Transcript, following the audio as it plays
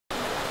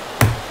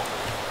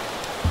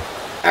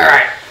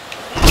Alright.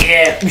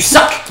 Yeah. You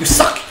suck. You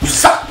suck. You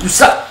suck. You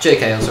suck.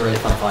 JK, it was a really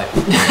fun fight.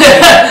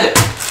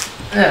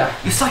 Yeah.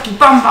 You suck, you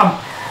bum bum.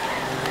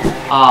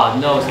 Ah,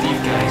 no, it's these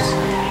guys.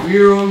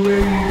 We're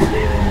away.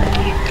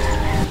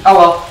 Oh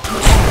well.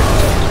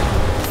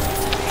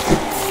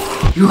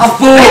 You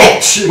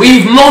fool!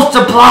 We've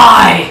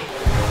multiplied!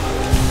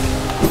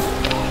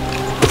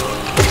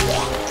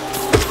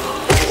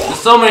 There's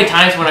so many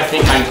times when I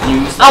think I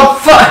used. Oh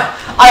fuck!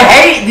 I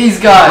hate these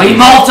guys! We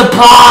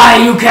multiply!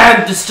 You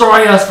can't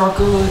destroy us for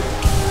good.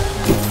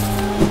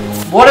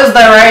 What is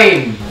their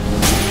aim?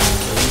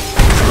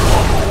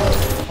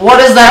 What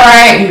is their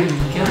aim?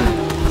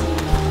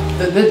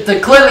 They're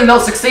clearly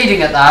not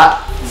succeeding at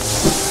that.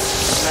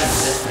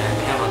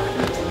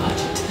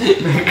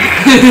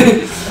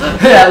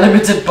 Yeah,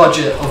 limited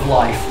budget of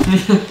life.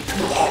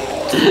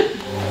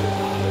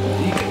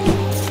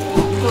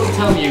 Don't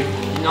tell me you're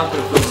not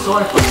gonna feel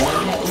sorry for me. You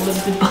have a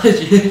limited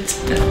budget.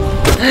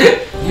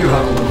 You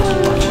have a limited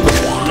budget.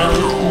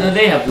 No,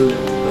 they have limited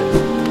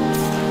budget.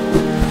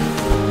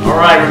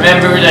 Alright,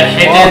 remember the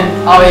hidden...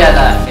 Oh yeah,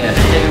 that. Yeah.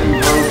 The hidden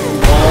broken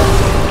wall?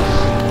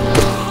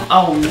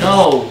 Oh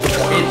no!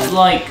 It's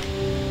like...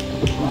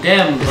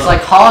 Damn. It's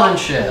like hard and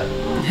shit.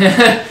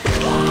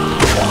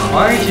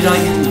 Why aren't you not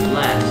using the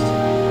blast?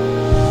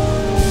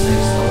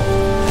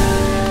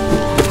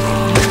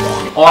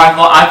 Oh,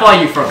 I thought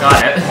you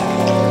forgot it.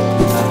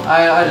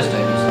 I just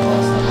don't use the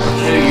blast that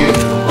much. You use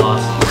the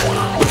blast.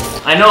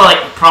 I know like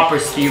proper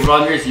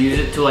speedrunners use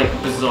it to like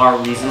bizarre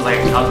reasons,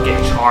 like how to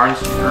get charged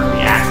for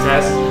early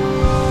access.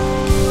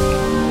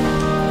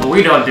 But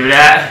we don't do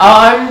that.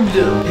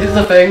 Here's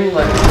the thing,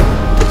 like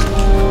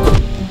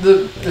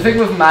the thing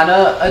with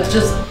mana, I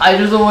just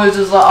always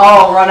just like,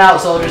 oh, I'll run out,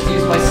 so I'll just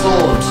use my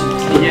sword.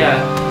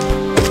 Yeah.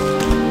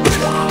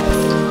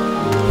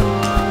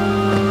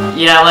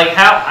 Yeah, like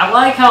I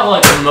like how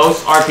like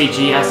most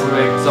RPG has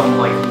like some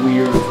like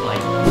weird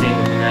like thing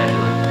with magic.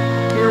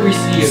 Like, here we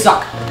see You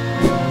suck.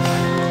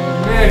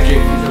 Magic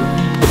is a...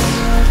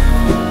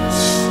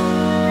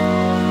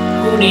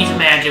 Who needs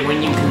magic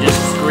when you can just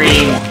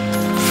scream?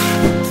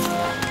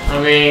 I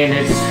mean,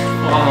 it's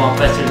almost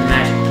better than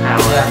magic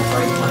power.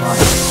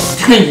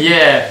 Yeah,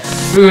 Yeah.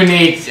 Who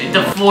needs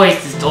the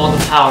voice is all the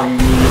power you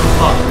need.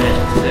 Fuck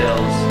magic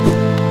spells.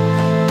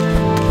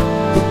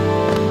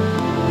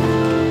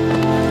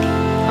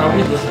 How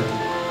we listen?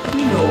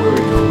 We know where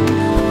we're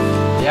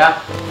going.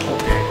 Yeah.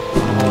 Okay.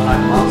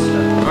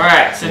 Monster.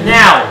 Alright, so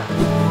now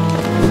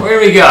where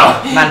do we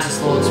go?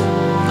 Mantis Lords.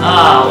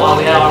 Ah, well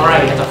we have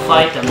alright, we have to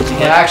fight them to Yeah,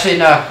 get actually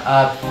no.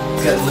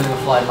 Get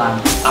Lunafly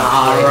Land.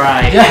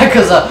 Alright. Yeah,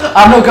 because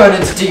I'm not going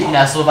into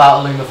Deepness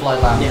without a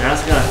Lunafly Land. Yeah,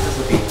 this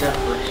will be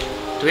definitely.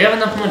 Do we have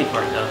enough money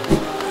for it though?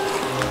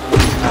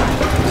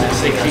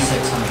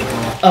 600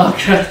 more. Oh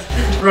god.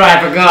 Right, I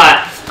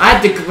forgot. I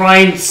had to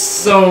grind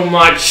so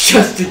much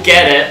just to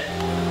get it.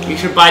 You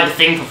should buy the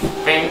thing for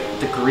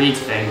the greed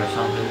thing or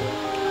something.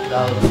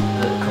 That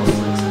costs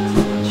like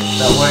 600.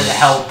 That won't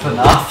help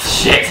enough.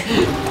 Shit.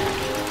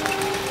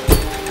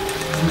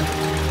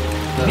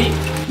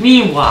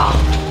 Meanwhile,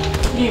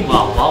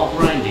 while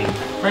grinding,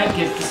 Frank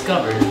is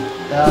discovered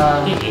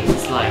he hates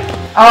his life.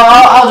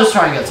 I'll just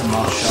try and get some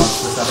marsh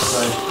shards this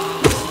episode.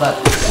 But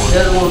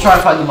we'll try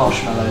and find the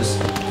marshmallows.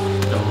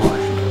 The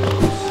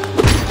marshmallows.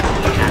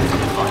 We have to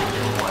find the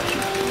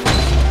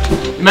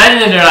marshmallows.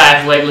 Imagine if they're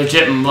like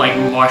legit like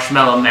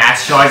marshmallow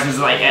mass shards, and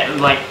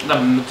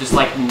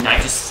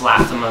just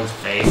slaps them on his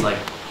face like.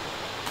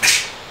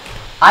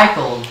 I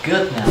feel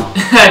good now.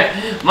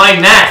 My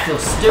math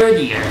feels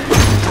sturdier.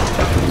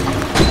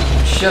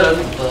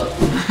 Shouldn't, but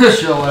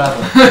sure,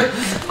 whatever.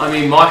 I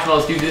mean,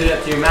 marshmallows do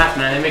that to your math,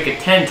 man. They make it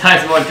 10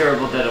 times more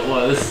durable than it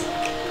was.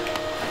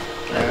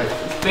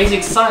 It's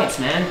basic science,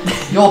 man.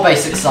 Your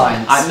basic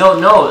science. No.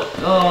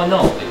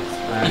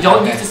 You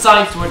don't okay. use the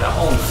science word at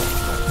home.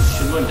 You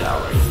should learn that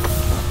already.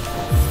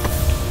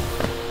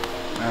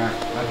 Alright,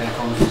 okay,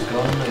 Connor's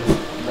gone. They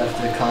left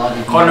the card.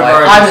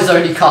 I'm his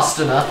only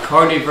customer.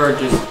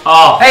 Carnivorous.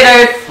 Oh. Hey,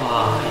 dude!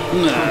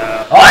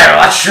 Fine. Oh,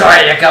 what's sure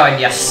you're going,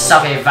 you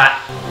sucky vat?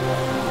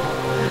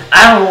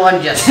 I don't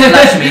want you to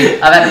slash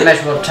me. I've had a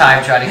measurable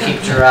time trying to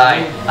keep your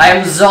eye. I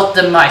am Zot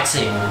the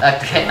Mighty,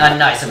 a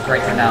knight of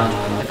great renown.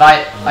 If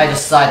I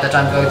decide that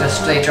I'm going to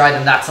stay dry,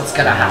 then that's what's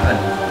gonna happen.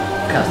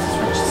 Curse this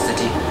rich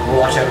city.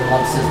 Water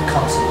monsters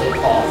constantly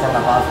fall from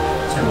above.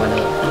 So when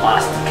the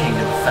blast the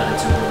kingdom fell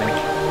into ruin.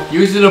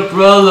 Use an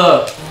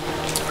umbrella.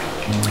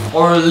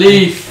 Or a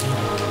leaf.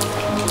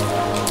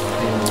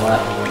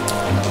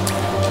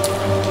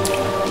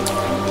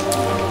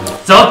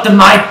 Zot the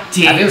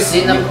Mighty! Have you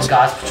seen them?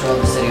 Guards patrol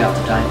the city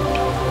after dying.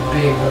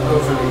 Being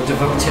overly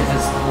devoted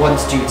as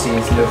one's duty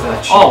is no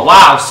virtue. Oh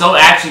wow, so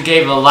it actually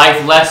gave a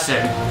life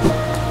lesson.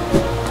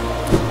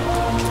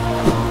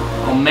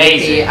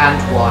 Amazing. Yippee and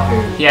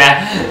wahoo.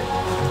 Yeah.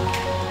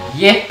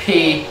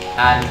 Yippee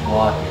and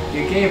wahoo.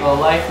 You gave a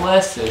life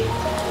lesson.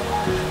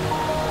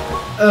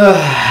 Ugh.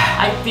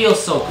 I feel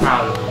so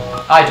proud of him.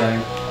 I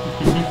don't.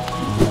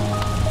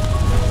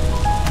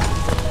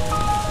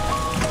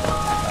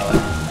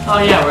 Oh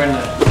yeah, we're in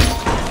the...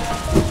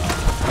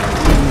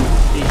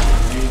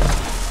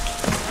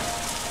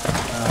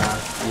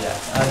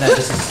 no,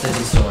 this is the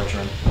storage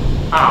room.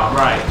 Oh,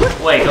 right.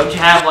 Wait, don't you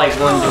have like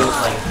one of those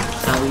like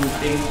selling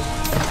things?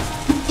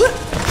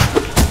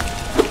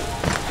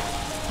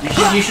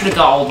 You should have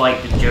got all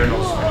like the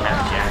journals when you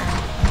had a chance.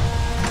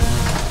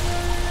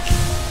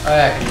 Oh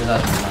yeah, I can do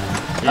that.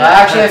 Yeah,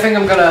 Actually, I think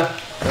I'm gonna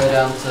go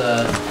down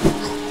to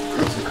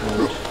what's it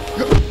called?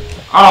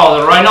 Oh,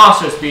 the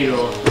rhinoceros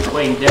beetle is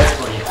waiting there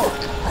for you.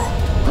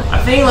 I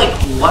think like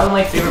one of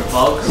my favorite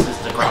bugs is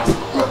the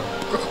grasshopper.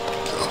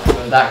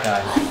 Oh, that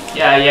guy.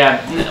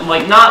 Yeah.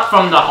 Like not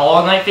from the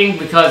Hollow Knight thing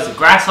because the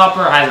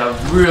grasshopper has a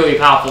really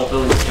powerful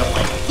ability to jump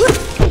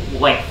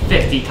like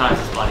 50 times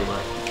his body weight.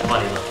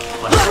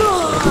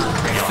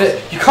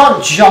 You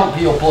can't jump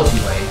your body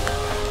weight.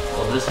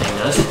 Well, this thing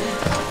does.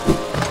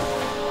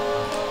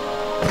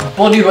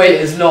 Body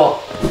weight is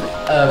not.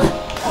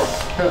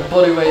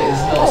 Body weight is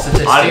not a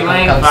statistic Body when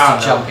it weight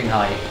comes to jumping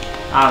height.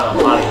 I don't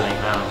know, body weight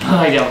now.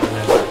 I don't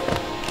remember.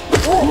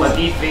 But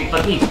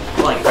these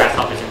like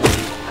grasshoppers are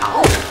really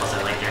powerful. Plus, I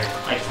like them.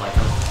 I just like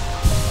them.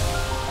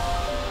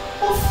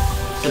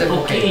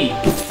 Simple key.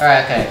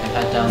 Alright, okay, I can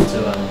head down to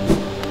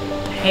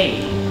Hey,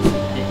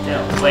 head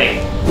down. Wait.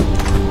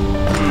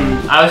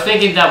 I was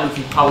thinking that we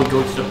could probably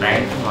go to the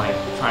bank and like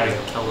try to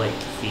kill like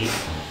the thief.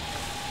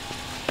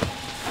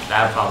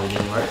 That probably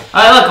didn't work.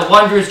 Alright, look, a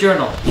Wanderer's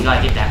Journal. You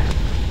gotta get that.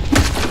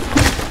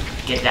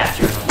 Get that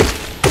journal.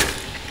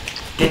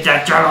 Get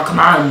that journal, come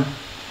on!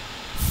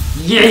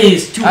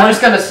 Yes! I'm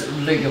just gonna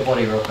loot your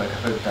body real quick, I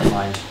hope you don't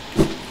mind.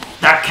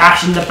 That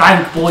cash in the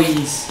bank,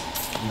 boys!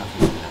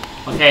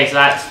 Okay, so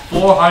that's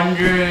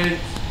 400...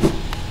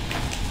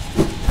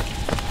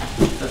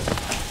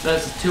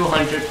 That's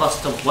 200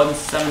 plus the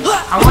 170.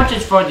 How much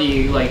is for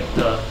the, like,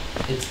 the...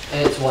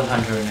 It's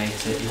 180.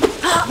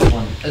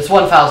 It's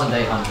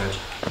 1,800.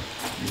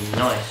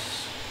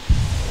 Nice.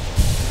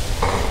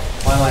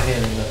 Why am I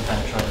healing with the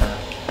bench right there?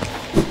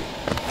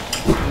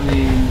 I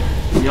mean,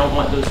 you don't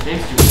want those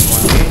things to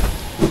respawn, do you?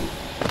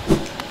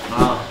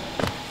 Ah.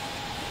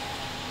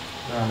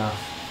 Fair enough.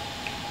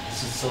 This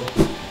is so...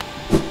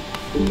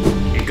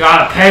 You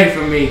gotta pay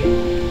for me!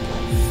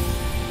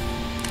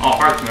 Oh,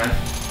 hearts, man.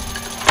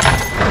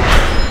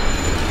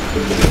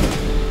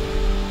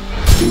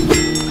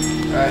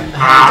 Alright,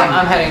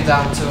 I'm heading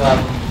down to,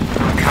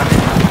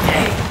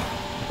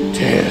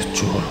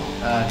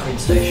 Queen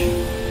Station.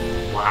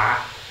 Wow.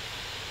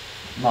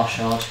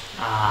 Marshard.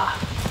 Ah,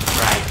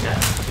 right, the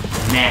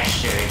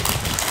master.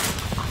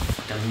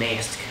 The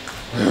mask.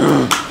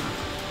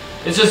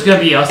 It's just gonna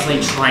be us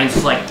like trying to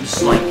like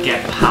just like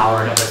get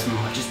powered up as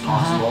much as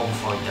possible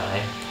before we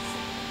die.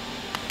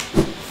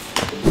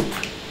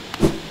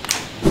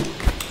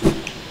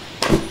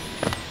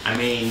 I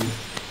mean,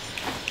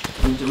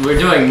 we're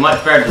doing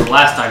much better than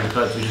last time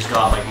because we just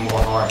got like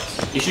more hearts.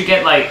 You should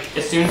get like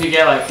as soon as you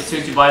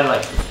buy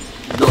like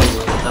the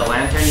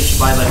lantern, you should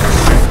buy like a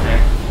strength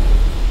there.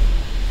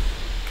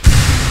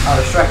 Oh,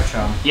 the Strike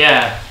Charm.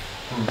 Yeah,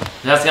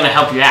 that's gonna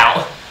help you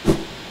out.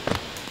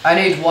 I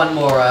need one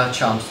more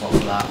charm slot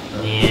for that.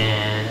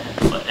 Yeah,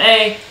 but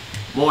hey,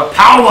 more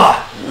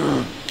power!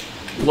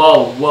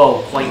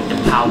 Whoa, quite the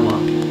power.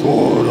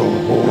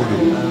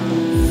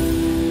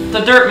 The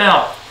dirt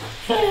melt!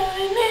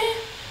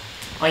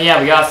 Oh yeah,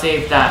 we gotta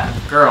save that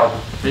girl.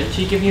 Didn't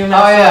she give you a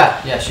melt? Oh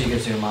yeah, yeah, she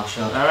gives you a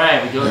marshal.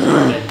 Alright, we go to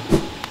her then.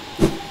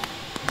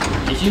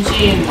 Isn't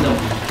she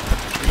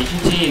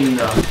in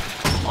the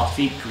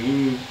mossy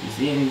green?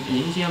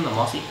 Isn't she on the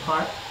mossy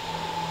part?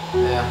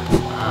 Yeah.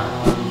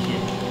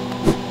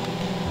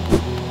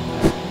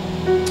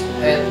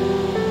 Shit.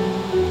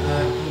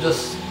 I'm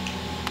just...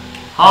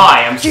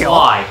 Hi, I'm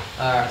Sly.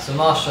 Alright, so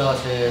marshal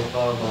here,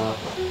 blah blah.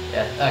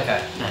 Yeah,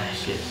 okay. Ah,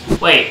 shit.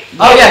 Wait.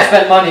 Oh yeah, I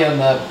spent money on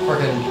the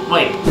frickin'...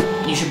 Wait,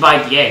 you should buy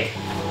the egg.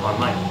 Or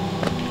money.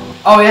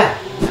 Oh yeah.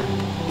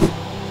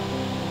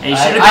 And you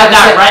should have got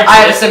that right. I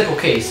have a simple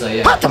key, so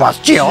yeah. You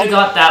should have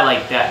got that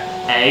like that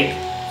egg,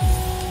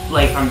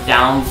 like from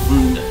down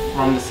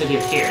from the city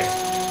of tears.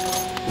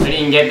 I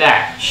didn't get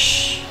that.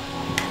 Shh.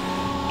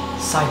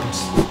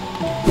 Silence.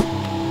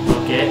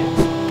 Okay.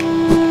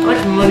 How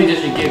much money does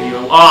it give you?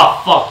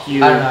 Oh, fuck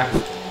you. I don't know.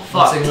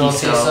 Fuck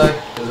Tiso.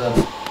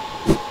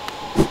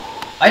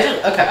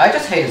 I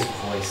just hate his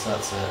voice.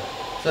 That's it.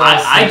 So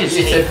I just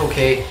hate simple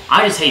key.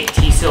 I just hate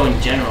Tiso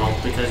in general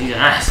because he's an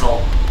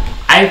asshole.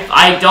 I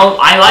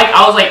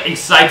was like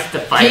excited to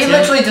fight him. He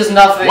literally does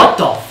nothing. What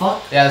the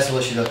fuck? Yeah, that's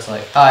what she looks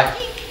like. Hi.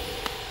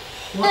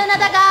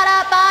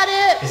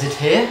 Is it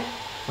here?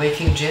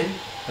 Waking Jin?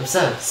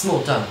 Observe,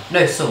 small dome,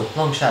 no soul,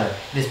 long shadow.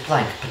 It is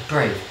blank but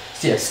brave.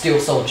 Yeah, steel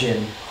soul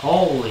Jin.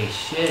 Holy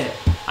shit!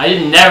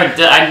 I've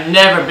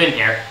never been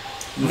here.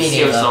 Me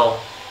Steel neither. soul.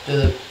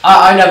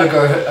 I never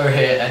go over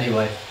here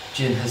anyway.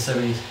 Jin has so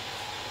many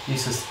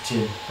useless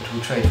Jin, but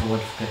we'll trade for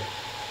wonderful gift.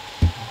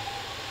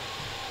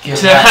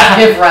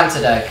 Give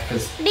Rancid egg,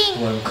 because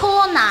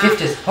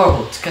gift is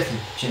horrible, disgusting.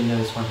 Jin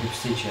knows one who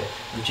precedes you.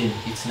 But Jin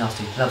eats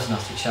nasty, loves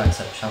nasty, shall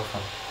accept, shall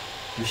come.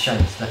 With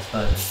shyness, less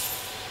burden.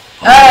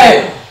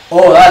 Hey!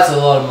 Oh, that's a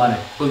lot of money.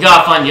 We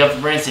gotta find the other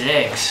rancid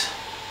eggs.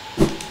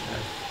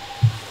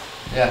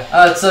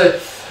 Yeah, so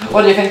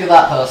What do you think of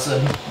that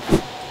person?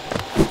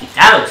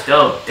 That looks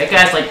dope. That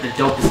guy's like the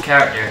dopest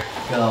character.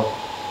 Go.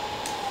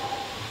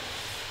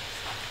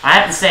 I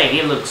have to say,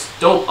 he looks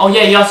dope. Oh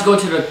yeah, you also go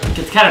to the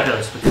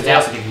caterpillars because they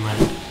also give you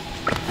money.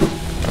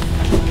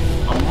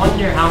 I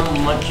wonder how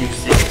much you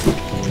saved.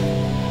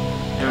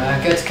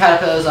 Go to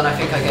caterpillars and I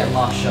think I get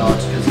marsh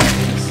shards because I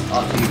think it's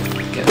after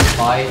you get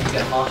 5 you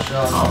get marsh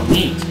shards. Oh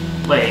neat.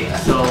 Wait, Yeah.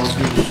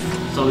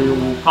 so you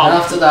will And probably...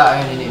 after that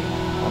I only need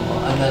 1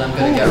 more. And then I'm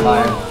gonna get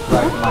my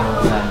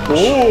revenge.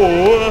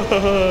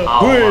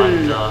 Oh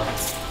my god.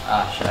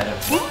 Ah shit, I don't.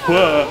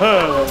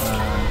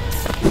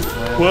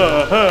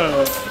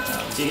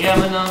 Do you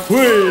have enough?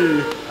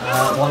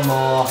 1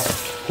 more.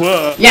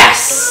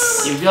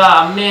 Yes! You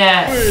got a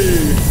mess.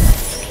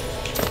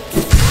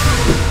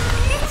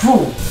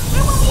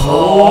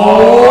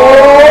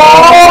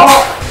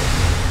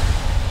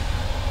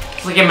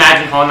 It's like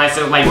imagine Hollow Knight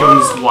instead of like doing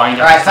this wind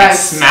up, Alright, like thanks.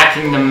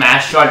 smacking the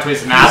mash shard to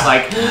his mouth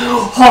like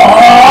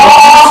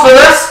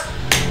First!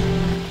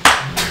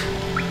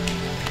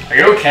 are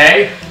you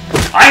okay?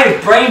 I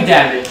have brain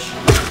damage.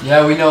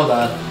 Yeah, we know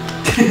that.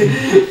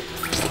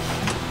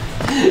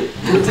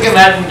 It's like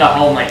imagine the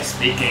Hollow Knight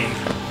speaking.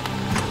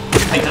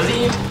 Like does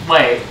he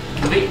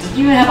does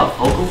he even have a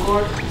vocal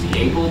cord? Is he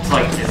able to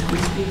like physically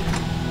speak?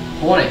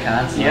 What it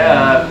can.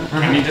 Yeah.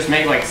 Can you just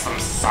make like some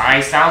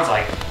sigh sounds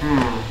like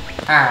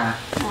Ah.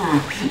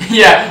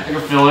 yeah, like a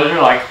villager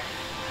like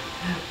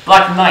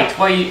Black Knight,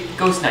 what are you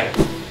Ghost Knight?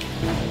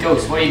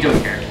 Ghost, what are you doing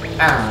here?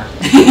 Ah.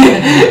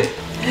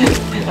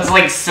 That's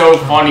like so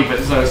funny but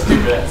so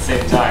stupid at the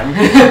same time.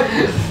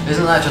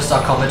 Isn't that just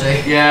our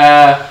comedy?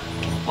 Yeah.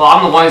 Well,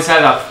 I'm the one who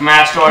said a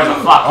mash door is a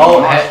fucking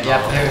Oh, marshmallow.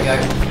 yeah, here we go.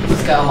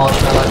 Let's get a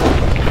marshmallow.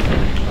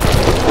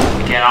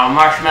 Get our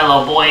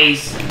marshmallow,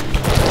 boys.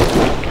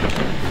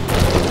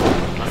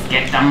 Let's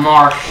get the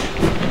marsh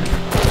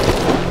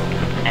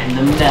and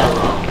the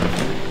mellow.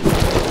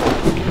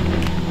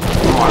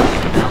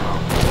 Marshmallow.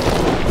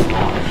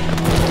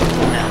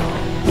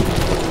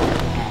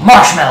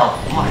 Marshmallow!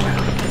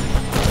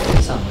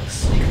 Marshmallow. Sounds like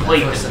Snake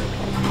Complete person.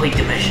 Complete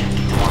the mission.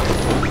 Get the marshmallow.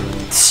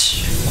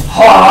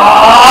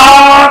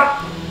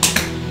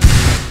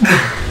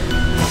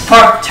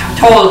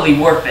 Totally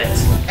worth it.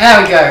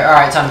 There we go.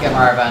 Alright, time to get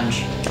my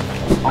revenge.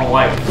 Oh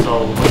wait,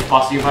 so which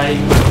boss are you fighting?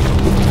 The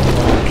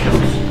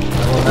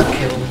one that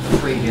killed the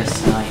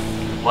previous night.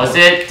 Was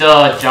it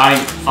the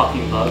giant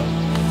fucking bug?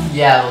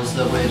 Yeah, it was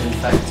the weird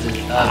infected,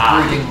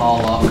 brooding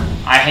Morlock.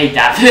 I hate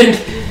that thing.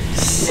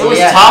 It was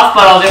Yeah. tough,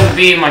 but I was able to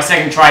beat it in my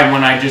second try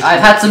when I just...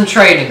 I've had some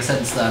training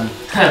since then.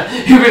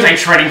 He was like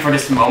treading for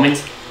this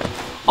moment.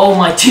 Oh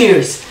my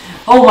tears!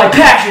 Oh my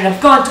passion have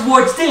gone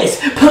towards this!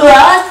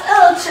 Plus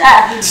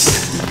ultra!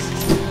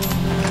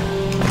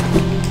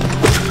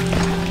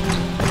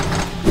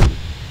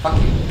 Fuck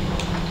you.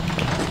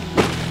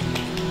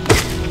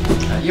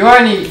 You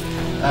only,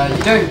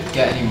 you don't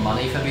get any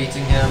money for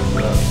beating him,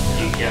 but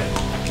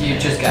you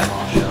just get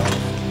martial.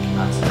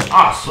 That's it.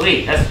 Ah,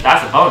 sweet.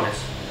 That's a bonus.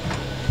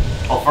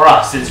 Well, for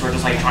us, since we're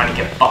just like trying to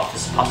get buffed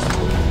as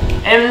possible.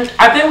 And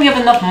I think we have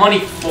enough money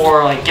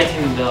for like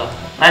getting the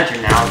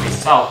lantern now if we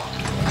sell.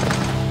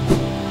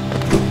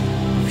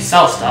 If we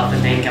sell stuff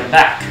and then come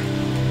back.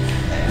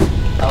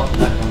 Oh,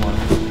 no, come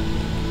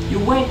on. You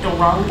went the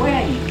wrong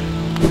way.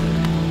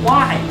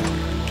 Why?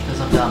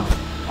 Because I'm dumb.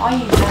 Why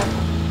you done?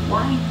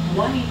 Why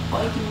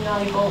didn't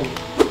I go?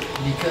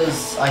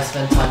 Because I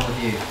spend time with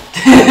you.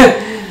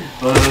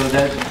 Well,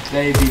 that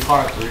may be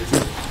part of it.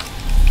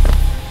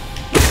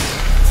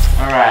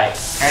 Alright,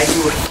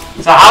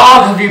 so how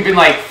long have you been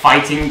like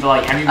fighting the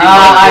like have you been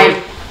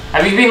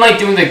have you been like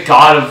doing the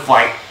god of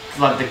like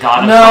the god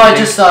of No, I something?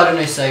 just started a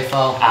new save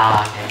file.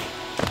 Ah, okay.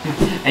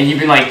 And you've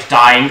been like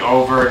dying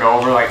over and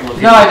over like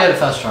looking No, I did it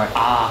first try.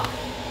 Ah.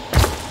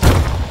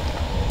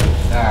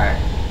 Alright.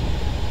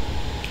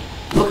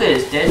 Look at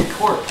his dead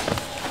corpse.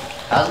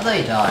 How did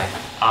they die?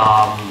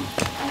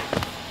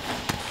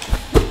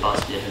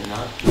 Busted or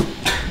not.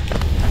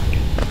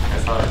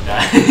 That's how it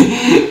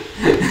died.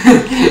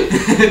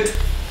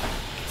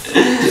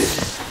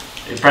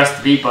 They pressed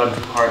the B button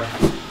too hard.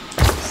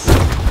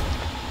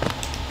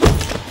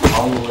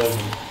 Long live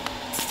him.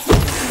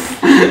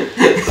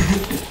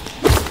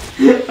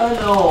 I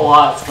don't know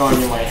what's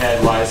going in my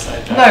head why I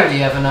said that.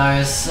 Nobody ever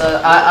knows.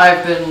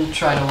 I've been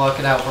trying to work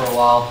it out for a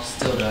while.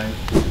 Still don't.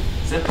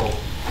 Simple.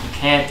 You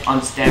can't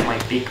understand my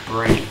big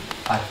brain.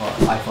 I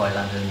thought I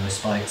landed in those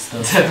spikes.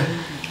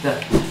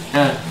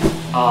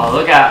 Oh,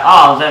 look at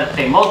that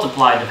they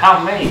multiplied.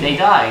 How many they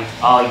died?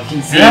 Oh, you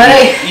can see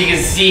you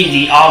can see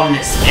the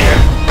ominous here.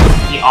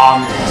 The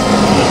ominous.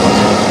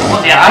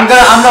 What the I'm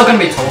not gonna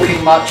be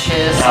talking much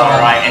here. So all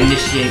right,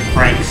 initiate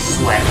Frank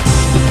Sweat.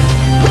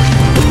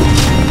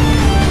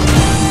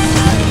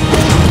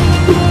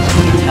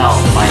 Tell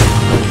by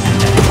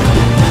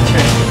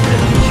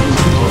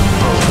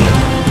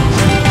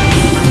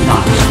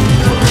not.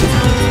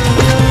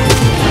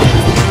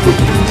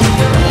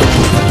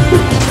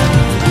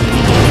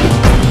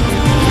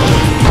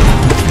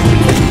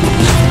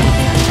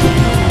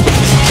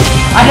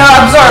 I know.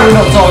 I'm sorry we're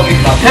not talking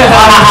about that.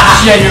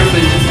 I'm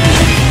genuinely.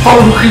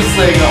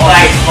 focusing on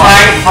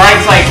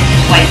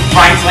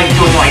Frank's like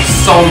doing like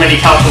so many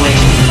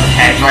calculations in his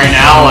head right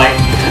now, like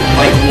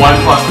 1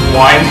 plus 1.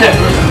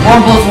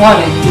 1 plus 1.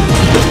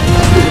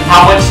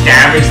 How much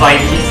damage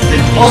like he's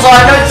been. Also,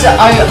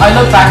 I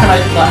look back and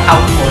I like how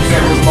close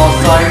it was last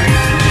time.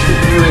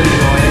 Really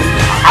annoying.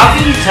 How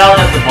can you tell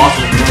that the boss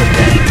is really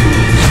dead?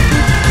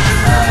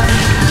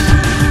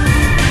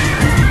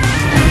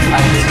 I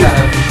just kind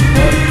of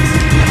looked.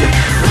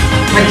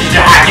 Like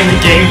you're hacking the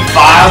game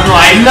files,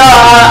 like No,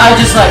 I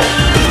just like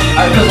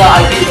because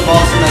I beat the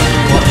boss and then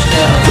watched it.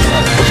 I was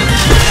like,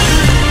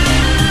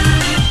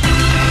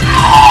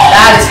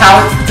 that is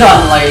how it's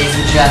done, ladies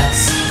and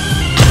gents.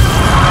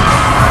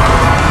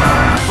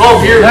 Oh,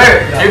 here,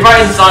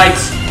 everybody inside.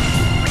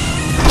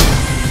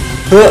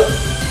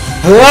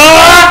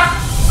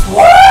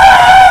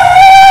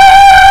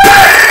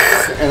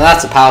 And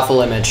that's a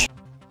powerful image.